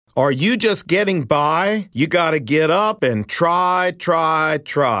Are you just getting by? You got to get up and try.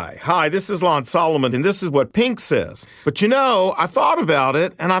 Hi, this is Lon Solomon, and this is what Pink says. But I thought about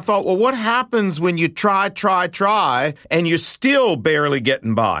it, and I thought, well, what happens when you try, and you're still barely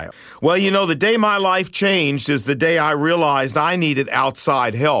getting by? Well, the day my life changed is the day I realized I needed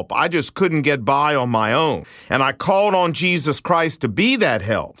outside help. I just couldn't get by on my own. And I called on Jesus Christ to be that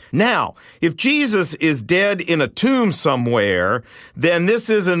help. Now, if Jesus is dead in a tomb somewhere, then this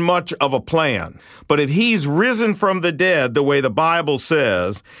isn't much of a plan. But if he's risen from the dead the way the Bible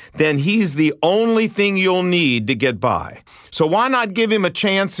says, then he's the only thing you'll need to get by. So why not give him a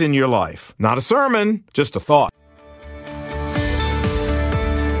chance in your life? Not a sermon, just a thought.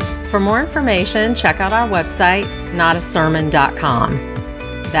 For more information, check out our website, notasermon.com.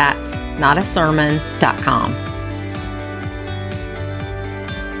 That's notasermon.com.